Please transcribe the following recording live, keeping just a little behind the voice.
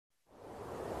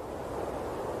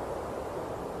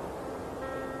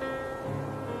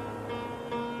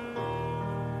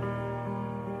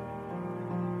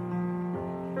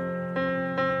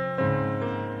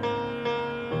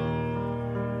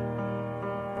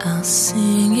I'll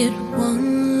sing it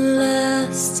one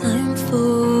last time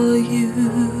for you.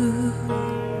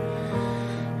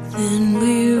 Then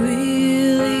we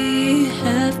really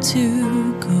have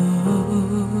to go.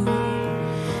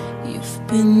 You've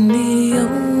been the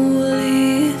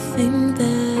only thing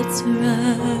that's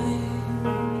right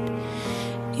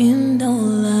in our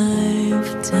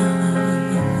lifetime.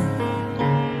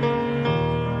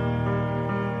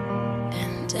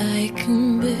 And I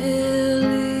can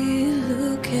barely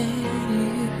look at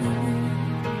you,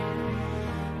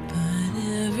 but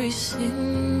every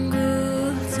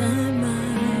single time I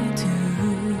do,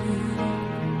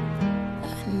 I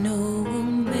know we'll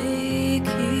make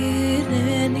it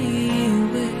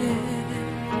anywhere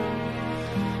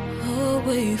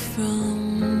away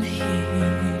from here.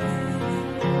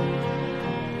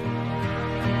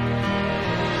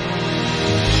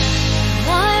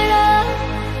 Light up,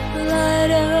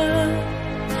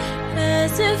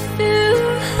 as if you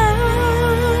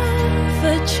have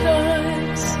a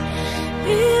choice.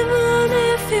 Even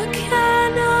if you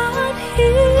cannot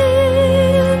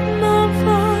hear my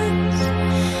voice,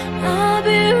 I'll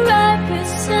be right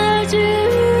beside you,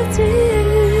 dear.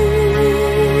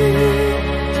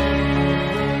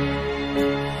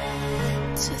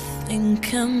 To think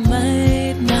I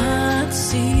might not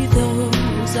see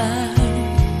those eyes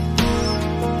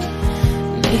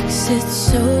makes it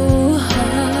so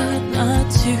hard not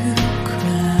to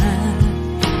cry.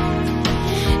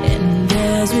 And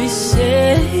as we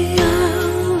say